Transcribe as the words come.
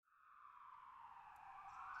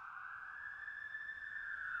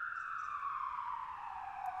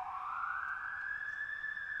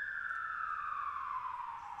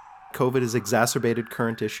COVID has exacerbated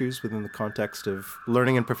current issues within the context of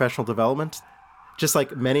learning and professional development. Just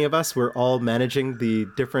like many of us, we're all managing the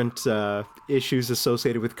different issues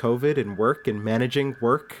associated with COVID and work and managing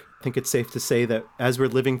work. I think it's safe to say that as we're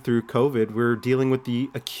living through COVID, we're dealing with the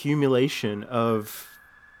accumulation of,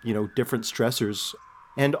 different stressors.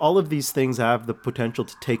 And all of these things have the potential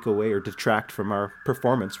to take away or detract from our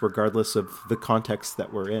performance, regardless of the context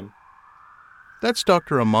that we're in. That's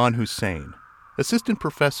Dr. Aman Hussain, assistant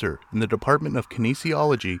professor in the Department of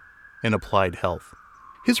Kinesiology and Applied Health.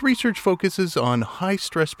 His research focuses on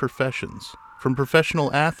high-stress professions, from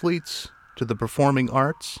professional athletes to the performing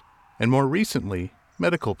arts, and more recently,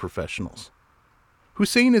 medical professionals.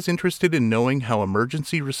 Hussain is interested in knowing how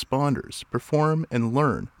emergency responders perform and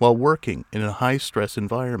learn while working in a high-stress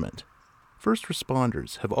environment. First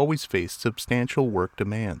responders have always faced substantial work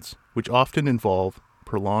demands, which often involve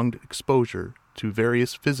prolonged exposure to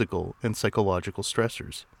various physical and psychological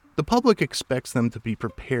stressors. The public expects them to be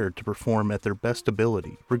prepared to perform at their best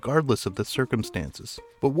ability, regardless of the circumstances.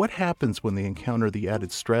 But what happens when they encounter the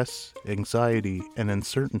added stress, anxiety, and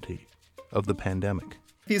uncertainty of the pandemic?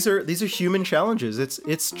 These are human challenges.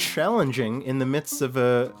 It's challenging in the midst of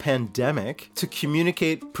a pandemic to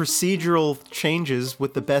communicate procedural changes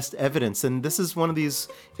with the best evidence. And this is one of these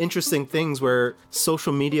interesting things where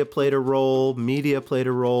social media played a role, media played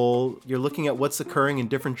a role. You're looking at what's occurring in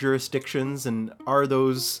different jurisdictions and are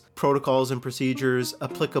those protocols and procedures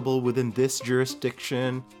applicable within this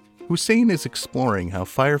jurisdiction? Hussain is exploring how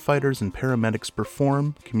firefighters and paramedics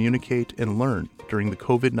perform, communicate, and learn during the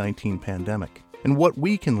COVID-19 pandemic, and what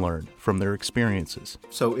we can learn from their experiences.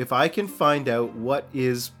 So if I can find out what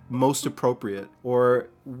is most appropriate, or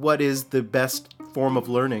what is the best form of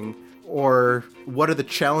learning, or what are the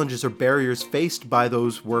challenges or barriers faced by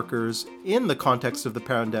those workers in the context of the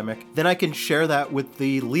pandemic, then I can share that with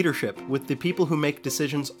the leadership, with the people who make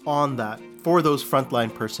decisions on that for those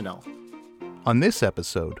frontline personnel. On this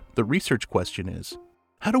episode, the research question is,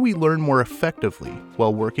 how do we learn more effectively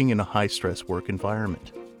while working in a high-stress work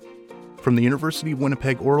environment? From the University of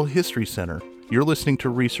Winnipeg Oral History Center, you're listening to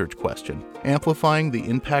Research Question, amplifying the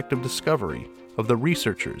impact of discovery of the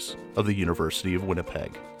researchers of the University of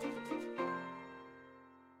Winnipeg.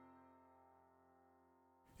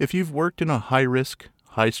 If you've worked in a high-risk,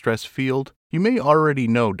 high-stress field, you may already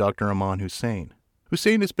know Dr. Aman Hussain.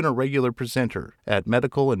 Hussain has been a regular presenter at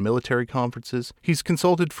medical and military conferences. He's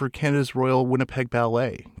consulted for Canada's Royal Winnipeg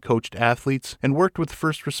Ballet, coached athletes, and worked with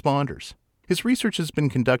first responders. His research has been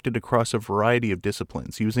conducted across a variety of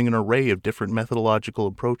disciplines using an array of different methodological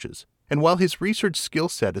approaches. And while his research skill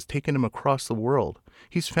set has taken him across the world,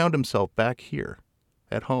 he's found himself back here,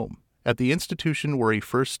 at home, at the institution where he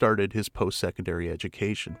first started his post-secondary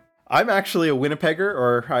education. I'm actually a Winnipegger,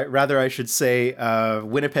 or rather I should say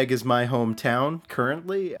Winnipeg is my hometown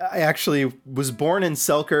currently. I actually was born in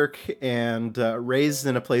Selkirk and raised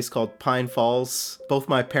in a place called Pine Falls. Both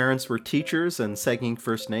my parents were teachers in Saugeen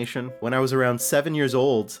First Nation. When I was around 7 years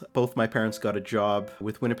old, both my parents got a job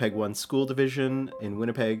with Winnipeg One School Division in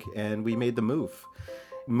Winnipeg, and we made the move.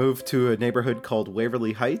 Moved to a neighborhood called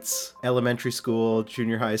Waverly Heights, elementary school,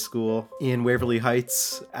 junior high school in Waverly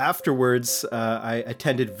Heights. Afterwards, I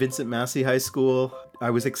attended Vincent Massey High School.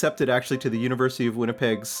 I was accepted actually to the University of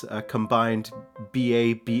Winnipeg's combined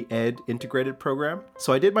BA B.Ed integrated program.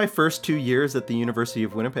 So I did my first 2 years at the University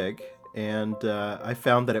of Winnipeg, and I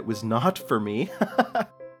found that it was not for me.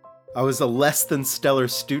 I was a less than stellar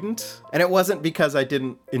student, and it wasn't because I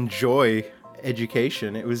didn't enjoy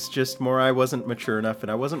education. It was just more I wasn't mature enough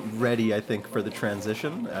and I wasn't ready, I think, for the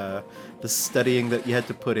transition. The studying that you had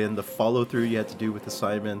to put in, the follow-through you had to do with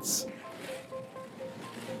assignments.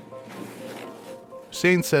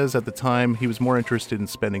 Hussain says at the time he was more interested in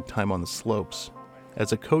spending time on the slopes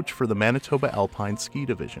as a coach for the Manitoba Alpine Ski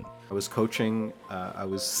Division. I was coaching, I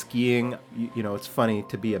was skiing. You know, it's funny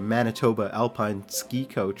to be a Manitoba Alpine ski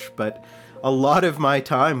coach, but a lot of my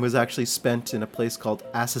time was actually spent in a place called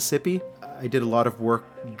Assisipi. I did a lot of work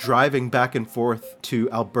driving back and forth to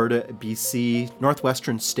Alberta, BC,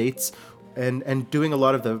 northwestern states, and doing a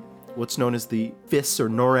lot of the what's known as the FIS or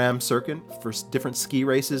NORAM circuit for different ski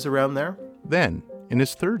races around there. Then, in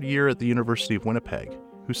his third year at the University of Winnipeg,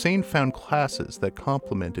 Hussain found classes that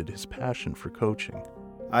complemented his passion for coaching.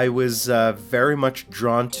 I was very much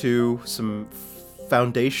drawn to some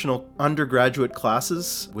foundational undergraduate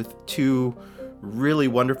classes with two really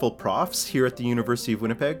wonderful profs here at the University of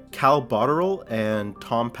Winnipeg, Cal Botterill and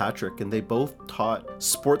Tom Patrick, and they both taught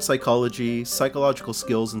sport psychology, psychological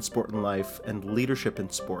skills in sport and life, and leadership in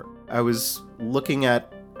sport. I was looking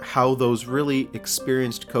at how those really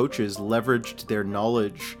experienced coaches leveraged their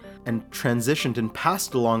knowledge and transitioned and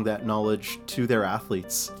passed along that knowledge to their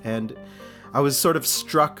athletes. And I was sort of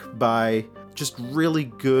struck by just really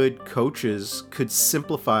good coaches could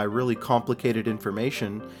simplify really complicated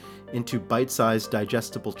information into bite-sized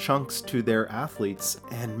digestible chunks to their athletes.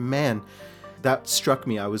 And man, that struck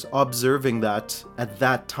me. I was observing that at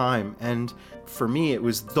that time. And for me, it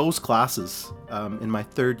was those classes in my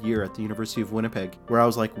third year at the University of Winnipeg where I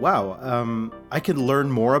was like, wow, I can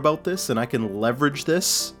learn more about this and I can leverage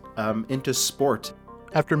this into sport.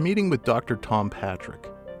 After meeting with Dr. Tom Patrick,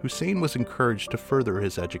 Hussein was encouraged to further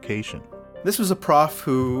his education. This was a prof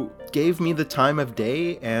who gave me the time of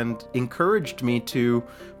day and encouraged me to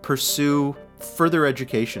pursue further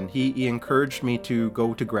education. He encouraged me to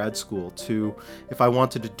go to grad school, if I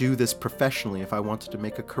wanted to do this professionally, if I wanted to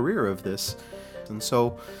make a career of this. And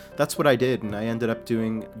so that's what I did, and I ended up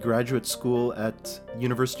doing graduate school at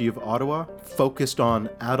University of Ottawa, focused on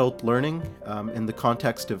adult learning in the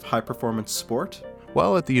context of high-performance sport.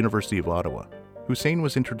 While at the University of Ottawa, Hussein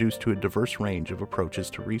was introduced to a diverse range of approaches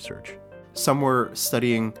to research. Some were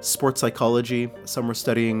studying sports psychology, some were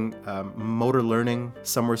studying motor learning,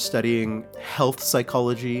 some were studying health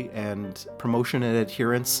psychology and promotion and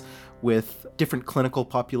adherence with different clinical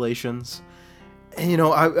populations. And,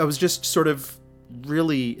 I was just sort of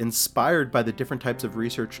really inspired by the different types of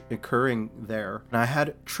research occurring there. And I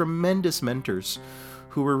had tremendous mentors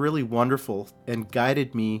who were really wonderful and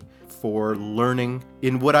guided me for learning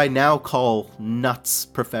in what I now call NUTS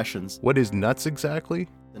professions. What is NUTS exactly?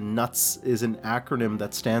 The NUTS is an acronym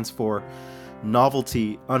that stands for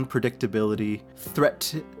novelty, unpredictability,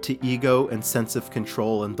 threat to ego, and sense of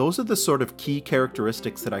control. And those are the sort of key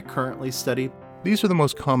characteristics that I currently study. These are the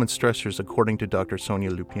most common stressors according to Dr. Sonia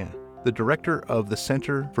Lupien, the director of the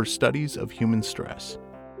Center for Studies of Human Stress.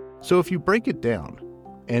 So if you break it down,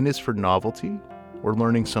 N is for novelty or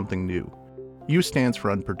learning something new. U stands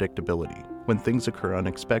for unpredictability, when things occur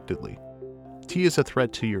unexpectedly. T is a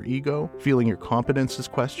threat to your ego, feeling your competence is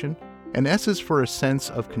questioned. And S is for a sense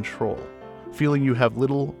of control, feeling you have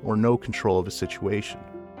little or no control of a situation.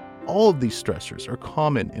 All of these stressors are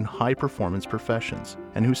common in high-performance professions,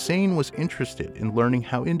 and Hussein was interested in learning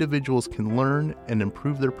how individuals can learn and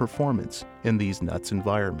improve their performance in these NUTS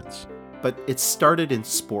environments. But it started in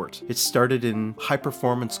sport. It started in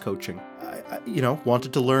high-performance coaching. I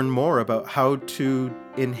wanted to learn more about how to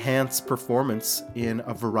enhance performance in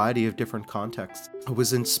a variety of different contexts. I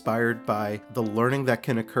was inspired by the learning that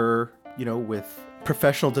can occur, with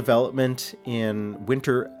professional development in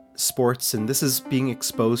winter sports, and this is being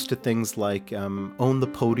exposed to things like Own the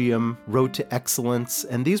Podium, Road to Excellence,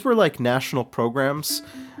 and these were like national programs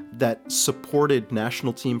that supported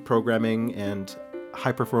national team programming and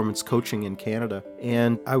high-performance coaching in Canada,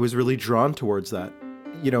 and I was really drawn towards that.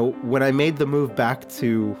 When I made the move back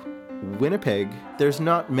to Winnipeg, there's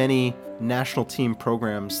not many national team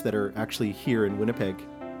programs that are actually here in Winnipeg.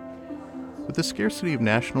 With the scarcity of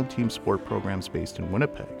national team sport programs based in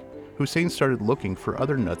Winnipeg, Hussein started looking for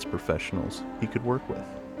other NUTS professionals he could work with.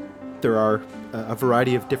 There are a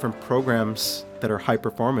variety of different programs that are high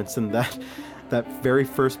performance, and that very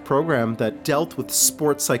first program that dealt with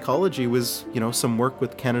sports psychology was, some work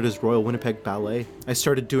with Canada's Royal Winnipeg Ballet. I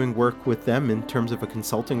started doing work with them in terms of a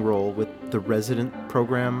consulting role with the resident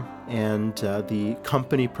program and the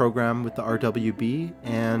company program with the RWB,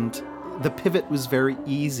 and the pivot was very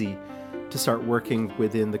easy to start working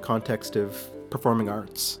within the context of performing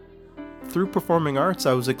arts. Through performing arts,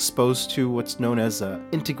 I was exposed to what's known as an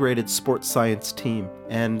integrated sports science team.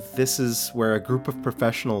 And this is where a group of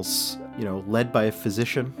professionals, led by a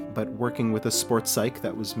physician, but working with a sports psych,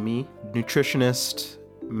 that was me, nutritionist,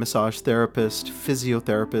 massage therapist,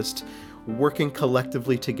 physiotherapist, working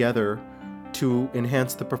collectively together to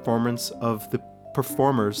enhance the performance of the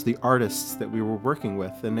performers, the artists that we were working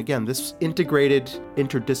with. And again, this integrated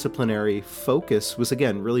interdisciplinary focus was,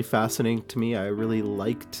 again, really fascinating to me. I really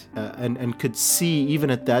liked and could see,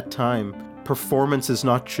 even at that time, performance is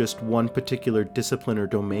not just one particular discipline or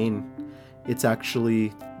domain. It's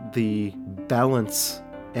actually the balance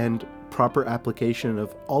and proper application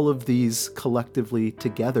of all of these collectively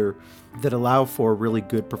together that allow for really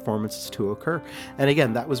good performances to occur. And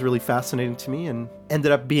again, that was really fascinating to me and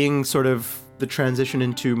ended up being sort of the transition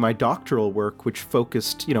into my doctoral work, which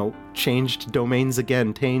focused, changed domains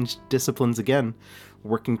again, changed disciplines again,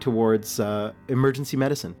 working towards emergency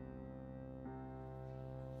medicine.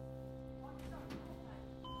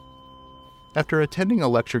 After attending a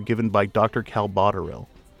lecture given by Dr. Cal Botterill,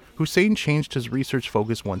 Hussein changed his research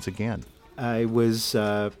focus once again. I was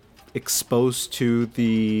exposed to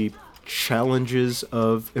the challenges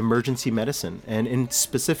of emergency medicine, and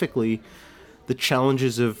specifically the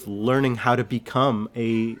challenges of learning how to become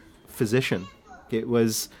a physician. It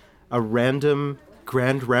was a random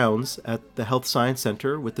grand rounds at the Health Science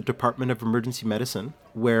Center with the Department of Emergency Medicine,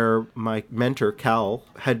 where my mentor, Cal,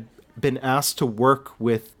 had been asked to work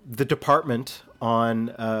with the department on,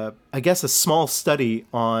 a small study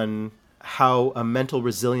on how a mental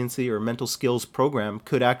resiliency or mental skills program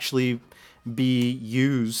could actually be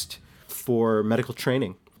used for medical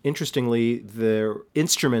training. Interestingly, the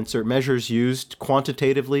instruments or measures used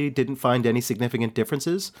quantitatively didn't find any significant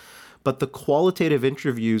differences, but the qualitative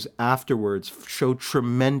interviews afterwards showed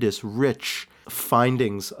tremendous, rich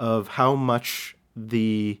findings of how much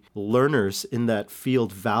the learners in that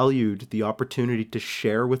field valued the opportunity to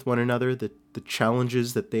share with one another the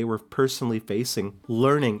challenges that they were personally facing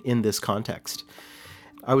learning in this context.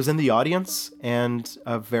 I was in the audience, and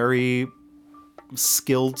a very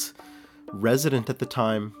skilled resident at the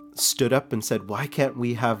time stood up and said, "Why can't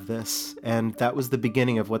we have this?" And that was the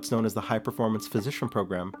beginning of what's known as the High Performance Physician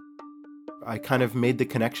Program. I kind of made the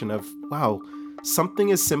connection of, wow,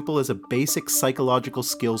 something as simple as a basic psychological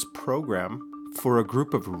skills program for a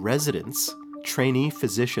group of residents, trainee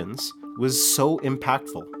physicians, was so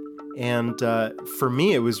impactful. And for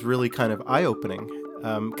me, it was really kind of eye-opening,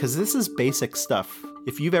 because this is basic stuff.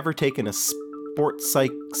 If you've ever taken a Sports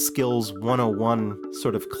Psych Skills 101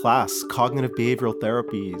 sort of class, cognitive behavioral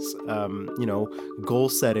therapies, goal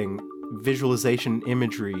setting, visualization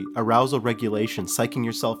imagery, arousal regulation, psyching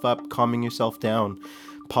yourself up, calming yourself down,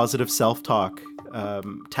 positive self-talk,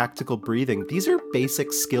 tactical breathing. These are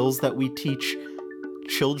basic skills that we teach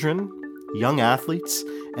children, young athletes,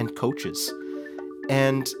 and coaches.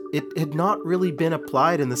 And it had not really been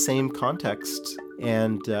applied in the same context.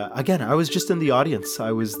 And again, I was just in the audience.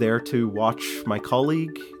 I was there to watch my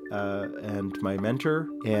colleague and my mentor.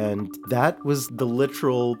 And that was the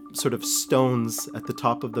literal sort of stones at the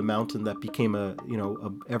top of the mountain that became a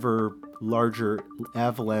ever larger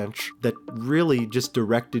avalanche that really just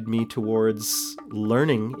directed me towards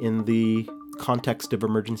learning in the context of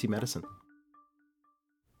emergency medicine.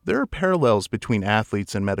 There are parallels between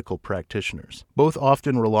athletes and medical practitioners. Both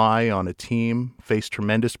often rely on a team, face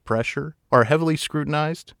tremendous pressure, are heavily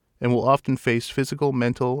scrutinized, and will often face physical,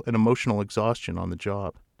 mental, and emotional exhaustion on the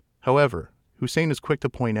job. However, Hussein is quick to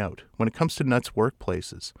point out, when it comes to Nuts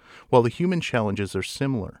workplaces, while the human challenges are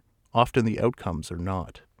similar, often the outcomes are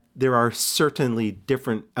not. There are certainly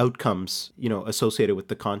different outcomes, associated with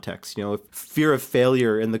the context. Fear of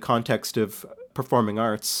failure in the context of performing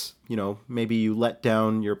arts, maybe you let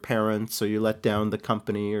down your parents or you let down the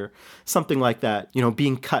company or something like that,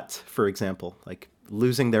 being cut, for example, like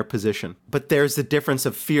losing their position. But there's the difference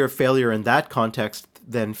of fear of failure in that context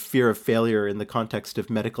than fear of failure in the context of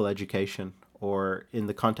medical education or in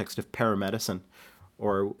the context of paramedicine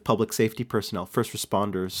or public safety personnel, first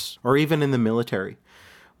responders, or even in the military,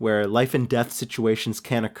 where life and death situations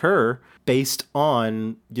can occur based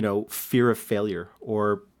on, fear of failure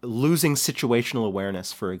or losing situational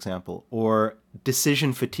awareness, for example, or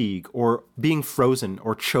decision fatigue, or being frozen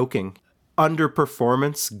or choking,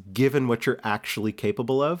 underperformance given what you're actually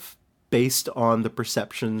capable of based on the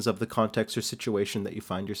perceptions of the context or situation that you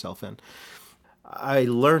find yourself in. I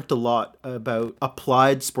learned a lot about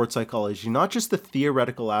applied sports psychology, not just the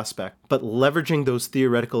theoretical aspect, but leveraging those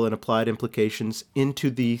theoretical and applied implications into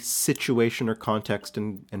the situation or context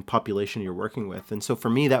and population you're working with. And so for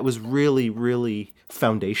me, that was really, really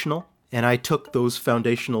foundational. And I took those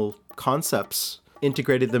foundational concepts,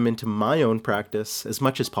 integrated them into my own practice as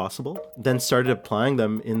much as possible, then started applying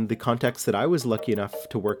them in the context that I was lucky enough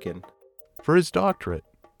to work in. For his doctorate,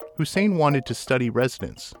 Hussein wanted to study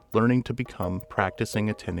residents, learning to become practicing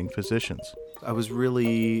attending physicians. I was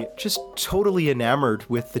really just totally enamored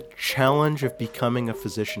with the challenge of becoming a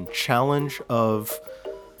physician, challenge of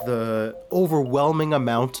the overwhelming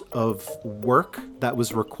amount of work that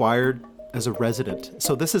was required as a resident.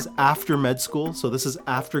 So this is after med school. So this is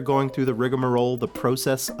after going through the rigmarole, the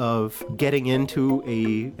process of getting into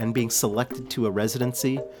and being selected to a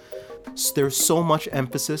residency. There's so much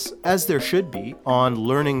emphasis, as there should be, on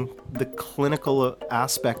learning the clinical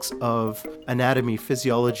aspects of anatomy,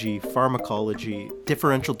 physiology, pharmacology,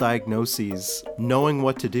 differential diagnoses, knowing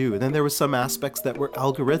what to do. And then there were some aspects that were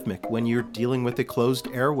algorithmic when you're dealing with a closed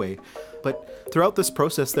airway. But throughout this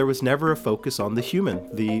process, there was never a focus on the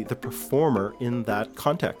human, the performer in that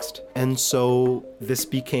context. And so this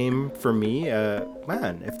became, for me,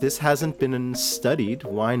 if this hasn't been studied,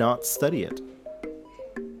 why not study it?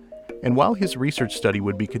 And while his research study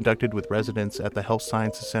would be conducted with residents at the Health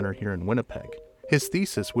Sciences Center here in Winnipeg, his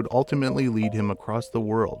thesis would ultimately lead him across the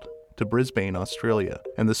world to Brisbane, Australia,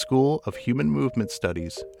 and the School of Human Movement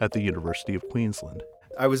Studies at the University of Queensland.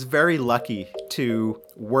 I was very lucky to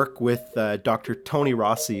work with Dr. Tony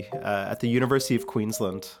Rossi at the University of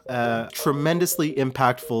Queensland, a tremendously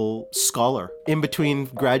impactful scholar. In between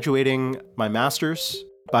graduating my master's,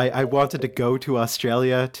 I wanted to go to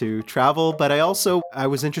Australia to travel, but I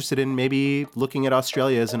was interested in maybe looking at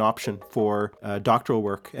Australia as an option for doctoral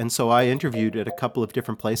work. And so I interviewed at a couple of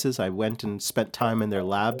different places. I went and spent time in their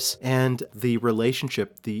labs, and the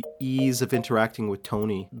relationship, the ease of interacting with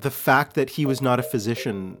Tony, the fact that he was not a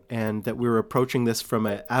physician and that we were approaching this from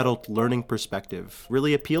an adult learning perspective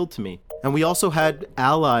really appealed to me. And we also had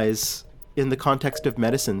allies in the context of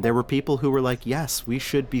medicine. There were people who were like, yes, we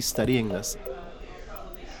should be studying this.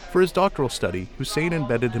 For his doctoral study, Hussein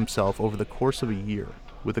embedded himself over the course of a year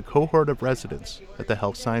with a cohort of residents at the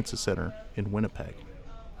Health Sciences Center in Winnipeg.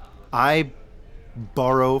 I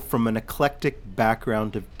borrow from an eclectic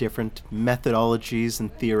background of different methodologies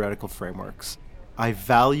and theoretical frameworks. I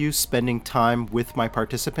value spending time with my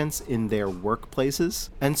participants in their workplaces.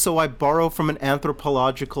 And so I borrow from an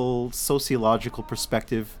anthropological, sociological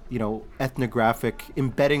perspective, ethnographic,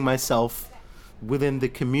 embedding myself within the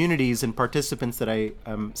communities and participants that I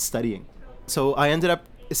am studying. So I ended up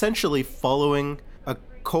essentially following a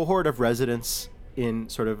cohort of residents in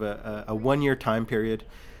sort of a one-year time period.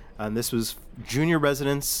 And this was junior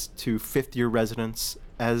residents to fifth-year residents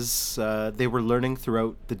as they were learning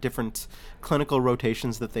throughout the different clinical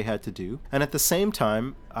rotations that they had to do. And at the same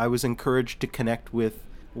time, I was encouraged to connect with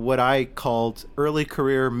what I called early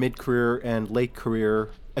career, mid-career, and late career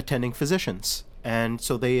attending physicians. And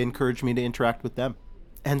so they encouraged me to interact with them.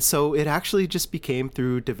 And so it actually just became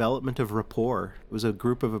through development of rapport. It was a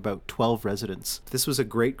group of about 12 residents. This was a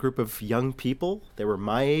great group of young people. They were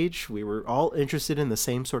my age. We were all interested in the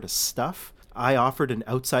same sort of stuff. I offered an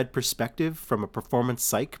outside perspective from a performance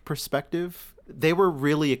psych perspective. They were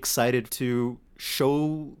really excited to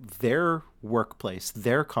show their workplace,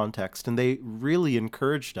 their context, and they really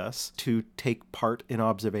encouraged us to take part in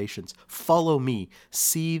observations. Follow me,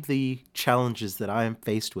 see the challenges that I am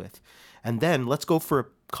faced with, and then let's go for a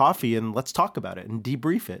coffee and let's talk about it and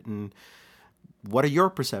debrief it. And what are your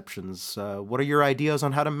perceptions? What are your ideas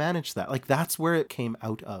on how to manage that? That's where it came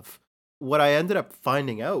out of. What I ended up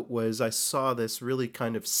finding out was I saw this really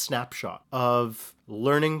kind of snapshot of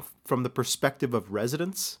learning from the perspective of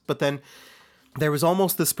residents, but then there was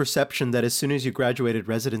almost this perception that as soon as you graduated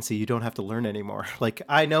residency, you don't have to learn anymore.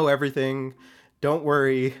 I know everything, don't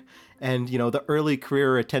worry. And, the early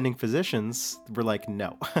career attending physicians were like,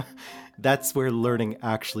 no, that's where learning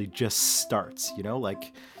actually just starts,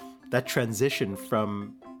 that transition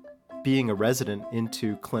from being a resident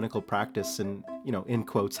into clinical practice and, in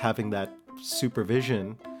quotes, having that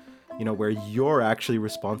supervision, where you're actually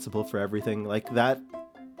responsible for everything, that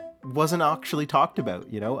wasn't actually talked about,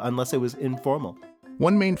 unless it was informal.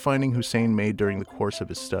 One main finding Hussein made during the course of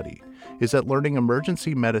his study is that learning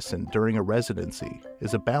emergency medicine during a residency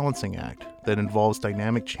is a balancing act that involves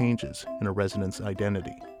dynamic changes in a resident's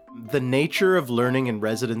identity. The nature of learning in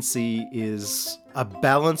residency is a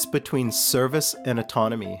balance between service and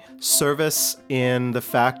autonomy. Service in the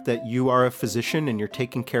fact that you are a physician and you're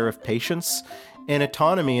taking care of patients, and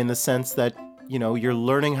autonomy in the sense that you're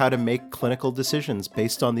learning how to make clinical decisions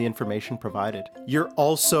based on the information provided. You're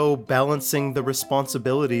also balancing the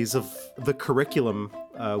responsibilities of the curriculum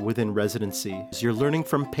within residency. You're learning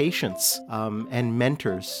from patients and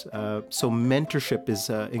mentors. So mentorship is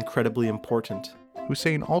incredibly important.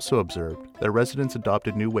 Hussein also observed that residents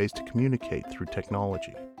adopted new ways to communicate through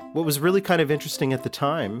technology. What was really kind of interesting at the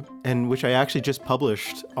time, and which I actually just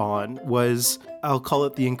published on, was, I'll call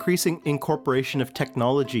it the increasing incorporation of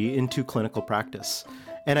technology into clinical practice.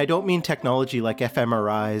 And I don't mean technology like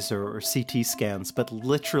fMRIs or CT scans, but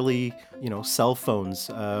literally, cell phones,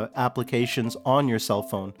 applications on your cell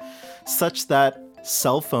phone, such that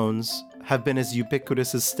cell phones have been as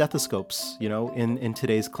ubiquitous as stethoscopes, in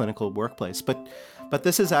today's clinical workplace. But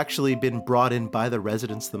this has actually been brought in by the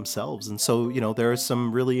residents themselves. And so, there are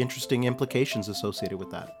some really interesting implications associated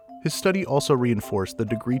with that. His study also reinforced the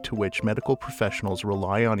degree to which medical professionals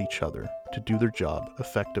rely on each other to do their job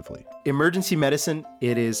effectively. Emergency medicine,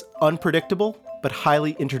 it is unpredictable, but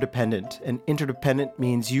highly interdependent. And interdependent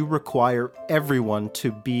means you require everyone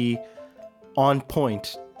to be on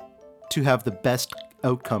point to have the best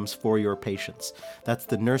outcomes for your patients. That's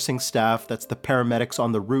the nursing staff, that's the paramedics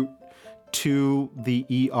on the route to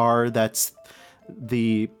the ER, that's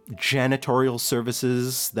the janitorial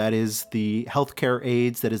services, that is the healthcare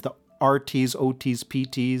aides, that is the RTs, OTs,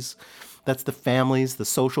 PTs, that's the families, the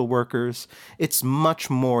social workers. It's much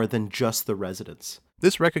more than just the residents.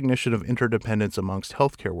 This recognition of interdependence amongst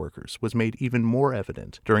healthcare workers was made even more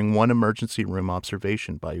evident during one emergency room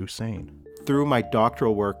observation by Hussein. through my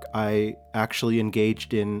doctoral work, I actually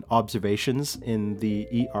engaged in observations in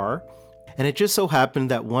the ER. And it just so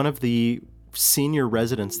happened that one of the senior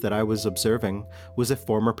residents that I was observing was a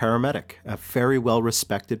former paramedic, a very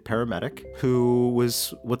well-respected paramedic who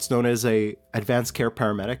was what's known as a advanced care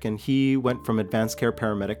paramedic. And he went from advanced care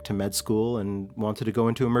paramedic to med school and wanted to go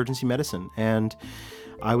into emergency medicine. And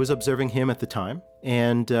I was observing him at the time,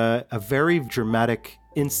 and a very dramatic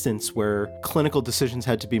instance where clinical decisions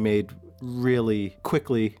had to be made really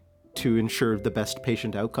quickly to ensure the best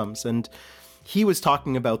patient outcomes. And he was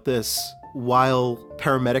talking about this while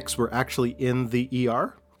paramedics were actually in the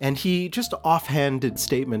ER. And he just offhanded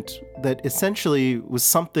statement that essentially was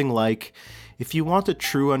something like, if you want a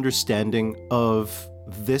true understanding of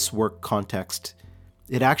this work context,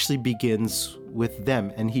 it actually begins with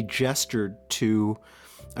them. And he gestured to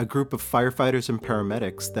a group of firefighters and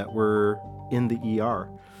paramedics that were in the ER.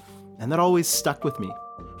 And that always stuck with me.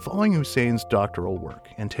 Following Hussein's doctoral work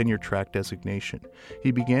and tenure-track designation,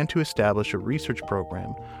 he began to establish a research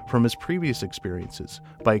program from his previous experiences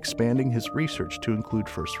by expanding his research to include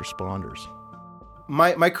first responders.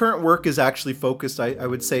 My current work is actually focused, I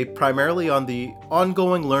would say, primarily on the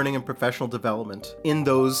ongoing learning and professional development in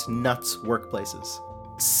those NUTS workplaces.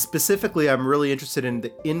 Specifically, I'm really interested in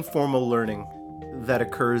the informal learning that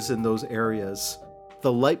occurs in those areas.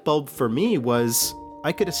 The light bulb for me was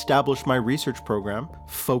I could establish my research program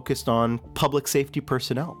focused on public safety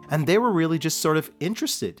personnel. And they were really just sort of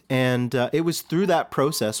interested. And it was through that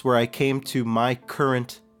process where I came to my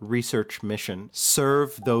current research mission: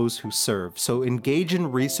 serve those who serve. So engage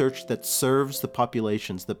in research that serves the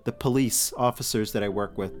populations, the police officers that I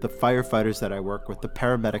work with, the firefighters that I work with, the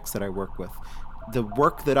paramedics that I work with. The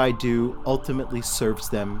work that I do ultimately serves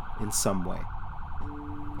them in some way.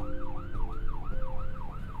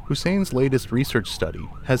 Hussein's latest research study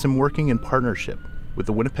has him working in partnership with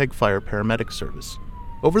the Winnipeg Fire Paramedic Service.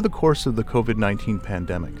 Over the course of the COVID-19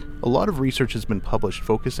 pandemic, a lot of research has been published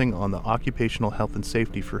focusing on the occupational health and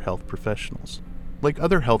safety for health professionals. Like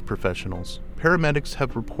other health professionals, paramedics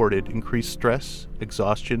have reported increased stress,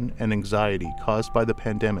 exhaustion, and anxiety caused by the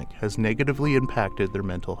pandemic has negatively impacted their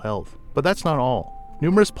mental health. But that's not all.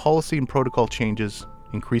 Numerous policy and protocol changes,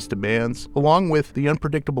 increased demands, along with the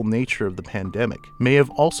unpredictable nature of the pandemic, may have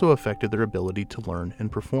also affected their ability to learn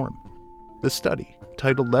and perform. The study,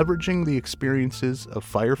 titled Leveraging the Experiences of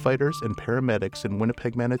Firefighters and Paramedics in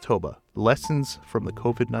Winnipeg, Manitoba, Lessons from the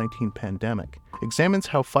COVID-19 Pandemic, examines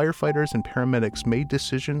how firefighters and paramedics made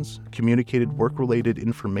decisions, communicated work-related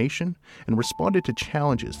information, and responded to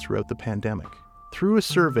challenges throughout the pandemic. Through a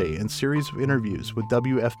survey and series of interviews with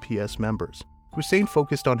WFPS members, Hussein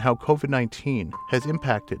focused on how COVID-19 has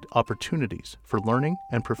impacted opportunities for learning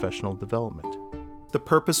and professional development. The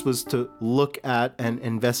purpose was to look at and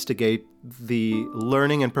investigate the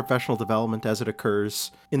learning and professional development as it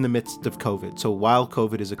occurs in the midst of COVID, so while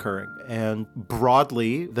COVID is occurring. And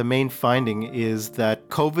broadly, the main finding is that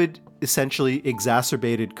COVID essentially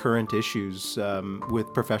exacerbated current issues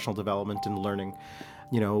with professional development and learning.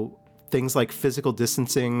 You know, things like physical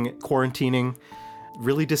distancing, quarantining,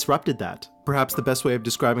 really disrupted that. Perhaps the best way of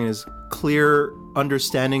describing it is clear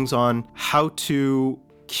understandings on how to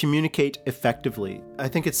communicate effectively. I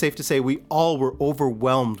think it's safe to say we all were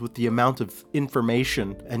overwhelmed with the amount of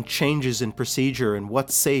information and changes in procedure and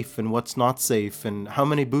what's safe and what's not safe and how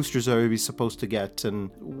many boosters are we supposed to get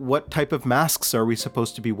and what type of masks are we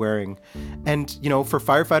supposed to be wearing. And, you know, for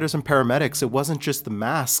firefighters and paramedics, it wasn't just the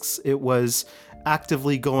masks, it was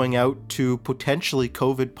actively going out to potentially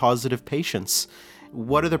COVID positive patients.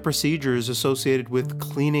 What are the procedures associated with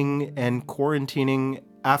cleaning and quarantining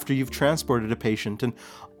after you've transported a patient? And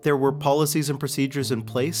there were policies and procedures in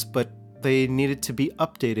place, but they needed to be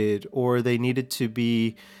updated or they needed to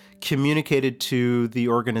be communicated to the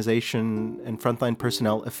organization and frontline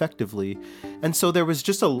personnel effectively. And so there was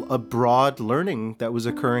just a broad learning that was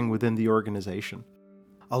occurring within the organization.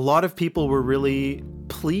 A lot of people were really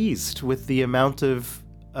pleased with the amount of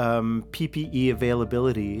PPE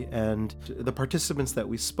availability, and the participants that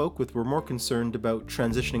we spoke with were more concerned about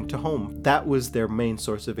transitioning to home. That was their main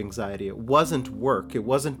source of anxiety. It wasn't work. It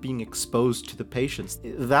wasn't being exposed to the patients.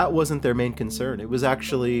 That wasn't their main concern. It was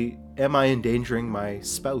actually, am I endangering my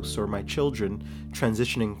spouse or my children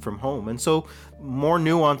transitioning from home? And so more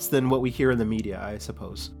nuanced than what we hear in the media, I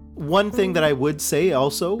suppose. One thing that I would say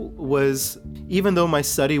also was, even though my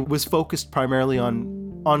study was focused primarily on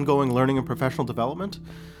ongoing learning and professional development,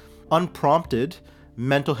 unprompted,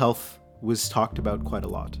 mental health was talked about quite a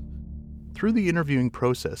lot. Through the interviewing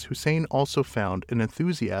process, Hussein also found an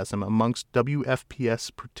enthusiasm amongst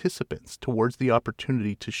WFPS participants towards the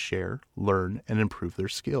opportunity to share, learn, and improve their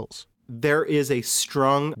skills. there is a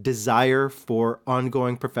strong desire for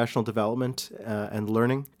ongoing professional development and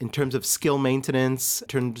learning in terms of skill maintenance, in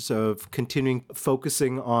terms of continuing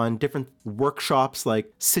focusing on different workshops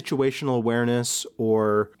like situational awareness,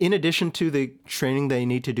 or in addition to the training they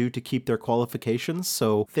need to do to keep their qualifications.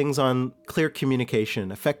 So things on clear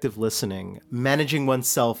communication, effective listening, managing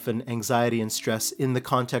oneself and anxiety and stress in the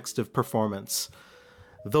context of performance.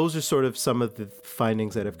 Those are sort of some of the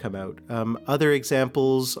findings that have come out. Other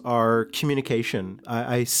examples are communication.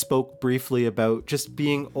 I spoke briefly about just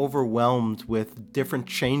being overwhelmed with different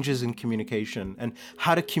changes in communication and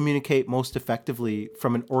how to communicate most effectively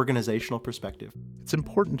from an organizational perspective. It's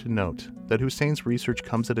important to note that Hussein's research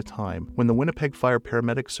comes at a time when the Winnipeg Fire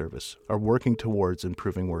Paramedic Service are working towards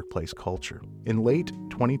improving workplace culture. In late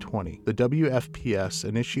 2020, the WFPS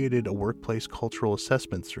initiated a workplace cultural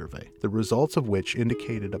assessment survey, the results of which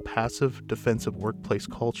indicated a passive, defensive workplace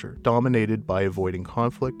culture dominated by avoiding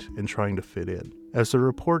conflict and trying to fit in. As the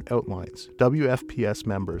report outlines, WFPS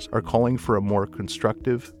members are calling for a more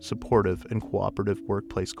constructive, supportive, and cooperative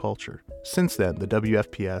workplace culture. Since then, the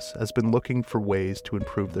WFPS has been looking for ways to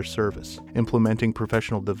improve their service, implementing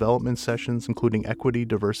professional development sessions, including equity,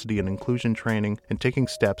 diversity, and inclusion training, and taking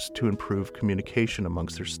steps to improve communication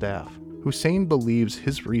amongst their staff. Hussein believes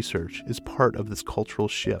his research is part of this cultural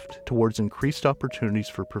shift towards increased opportunities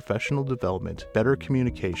for professional development, better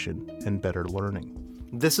communication, and better learning.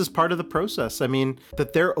 This is part of the process. I mean,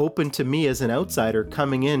 that they're open to me as an outsider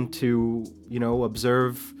coming in to,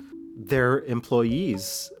 observe their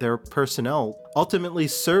employees, their personnel, ultimately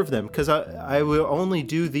serve them, because I will only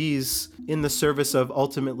do these in the service of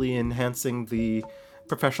ultimately enhancing the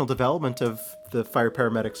professional development of the fire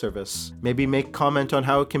paramedic service. Maybe make comment on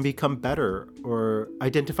how it can become better, or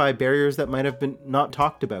identify barriers that might have been not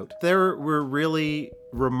talked about. There were really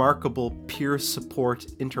remarkable peer support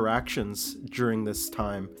interactions during this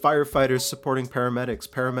time. Firefighters supporting paramedics,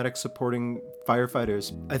 paramedics supporting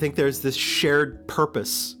firefighters. I think there's this shared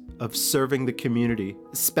purpose of serving the community,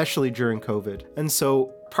 especially during COVID. And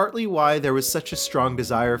so partly why there was such a strong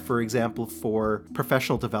desire, for example, for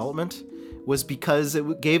professional development was because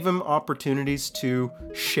it gave them opportunities to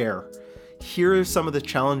share. Here are some of the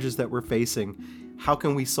challenges that we're facing. How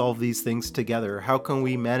can we solve these things together? How can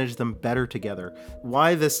we manage them better together?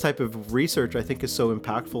 Why this type of research I think is so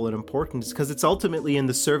impactful and important is because it's ultimately in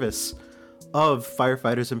the service of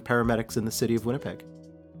firefighters and paramedics in the city of Winnipeg.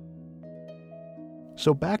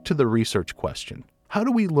 So back to the research question. How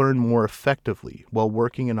do we learn more effectively while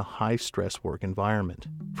working in a high-stress work environment?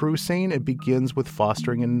 For Hussein, it begins with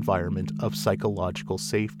fostering an environment of psychological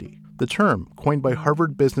safety. The term, coined by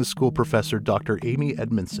Harvard Business School professor Dr. Amy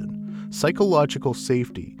Edmondson, psychological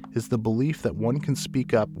safety is the belief that one can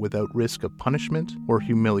speak up without risk of punishment or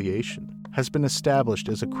humiliation, has been established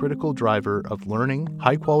as a critical driver of learning,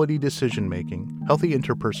 high-quality decision-making, healthy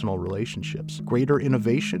interpersonal relationships, greater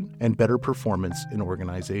innovation, and better performance in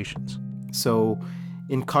organizations. So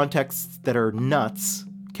in contexts that are nuts,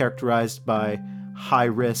 characterized by high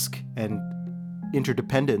risk and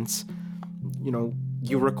interdependence,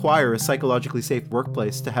 you require a psychologically safe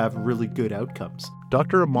workplace to have really good outcomes.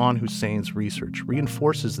 Dr. Aman Hussein's research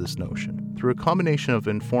reinforces this notion through a combination of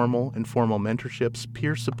informal and formal mentorships,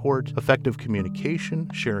 peer support, effective communication,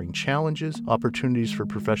 sharing challenges, opportunities for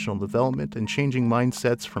professional development, and changing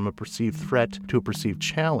mindsets from a perceived threat to a perceived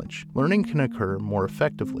challenge. Learning can occur more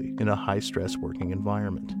effectively in a high-stress working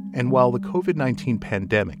environment. And while the COVID-19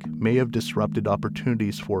 pandemic may have disrupted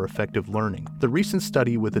opportunities for effective learning, the recent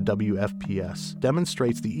study with the WFPS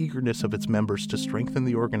demonstrates the eagerness of its members to strengthen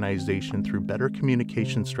the organization through better communication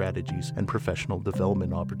strategies and professional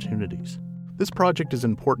development opportunities. This project is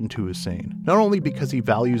important to Hussein, not only because he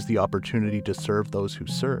values the opportunity to serve those who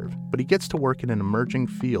serve, but he gets to work in an emerging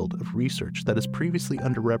field of research that has previously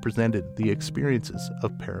underrepresented the experiences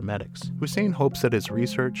of paramedics. Hussein hopes that his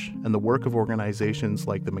research and the work of organizations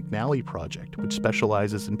like the McNally Project, which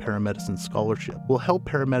specializes in paramedicine scholarship, will help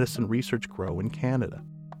paramedicine research grow in Canada.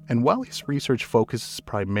 And while his research focuses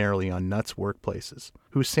primarily on nuts workplaces,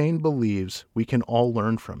 Hussein believes we can all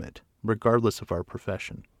learn from it, regardless of our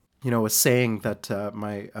profession. A saying that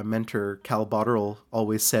my mentor, Cal Botterill,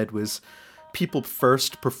 always said was, people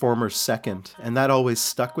first, performers second. And that always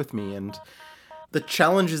stuck with me. And the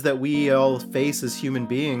challenges that we all face as human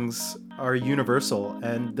beings are universal.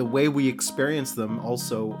 And the way we experience them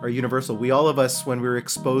also are universal. All of us, when we're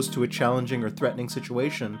exposed to a challenging or threatening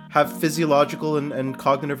situation, have physiological and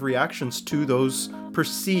cognitive reactions to those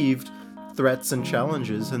perceived threats and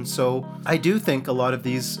challenges. And so I do think a lot of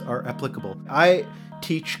these are applicable. I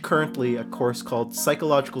teach currently a course called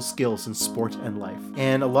Psychological Skills in Sport and Life.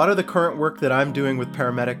 And a lot of the current work that I'm doing with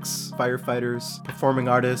paramedics, firefighters, performing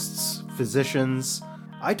artists, physicians,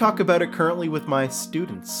 I talk about it currently with my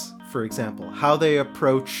students, for example, how they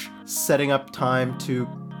approach setting up time to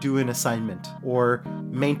do an assignment or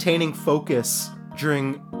maintaining focus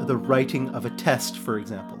during the writing of a test, for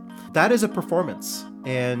example. That is a performance.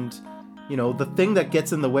 And, the thing that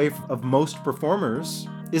gets in the way of most performers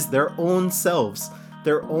is their own selves,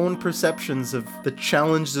 their own perceptions of the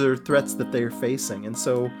challenges or threats that they are facing. And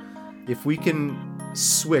so if we can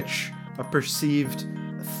switch a perceived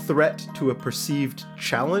threat to a perceived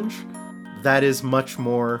challenge, that is much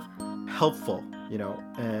more helpful,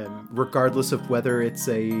 regardless of whether it's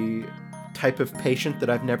a type of patient that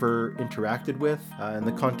I've never interacted with in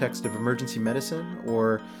the context of emergency medicine,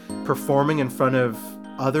 or performing in front of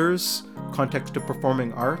others, context of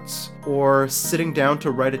performing arts, or sitting down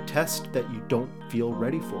to write a test that you don't feel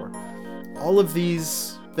ready for. All of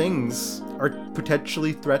these things are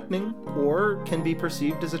potentially threatening or can be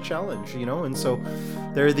perceived as a challenge, and so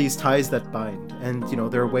there are these ties that bind, and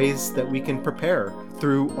there are ways that we can prepare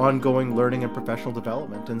through ongoing learning and professional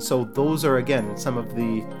development. And so those are, again, some of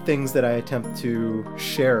the things that I attempt to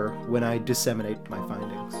share when I disseminate my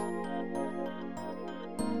findings.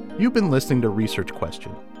 You've been listening to Research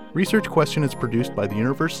Question. Research Question is produced by the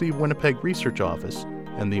University of Winnipeg Research Office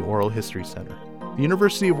and the Oral History Center. The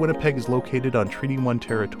University of Winnipeg is located on Treaty 1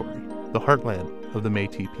 territory, the heartland of the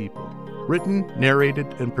Métis people. Written, narrated,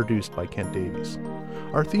 and produced by Kent Davies.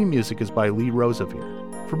 Our theme music is by Lee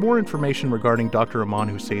Rosevere. For more information regarding Dr. Aman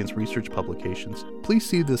Hussein's research publications, please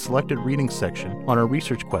see the selected readings section on our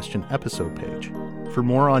Research Question episode page. For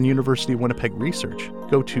more on University of Winnipeg research,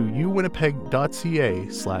 go to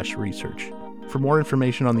uwinnipeg.ca/research. For more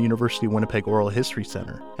information on the University of Winnipeg Oral History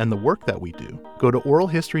Center and the work that we do, go to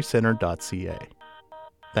oralhistorycenter.ca.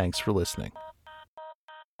 Thanks for listening.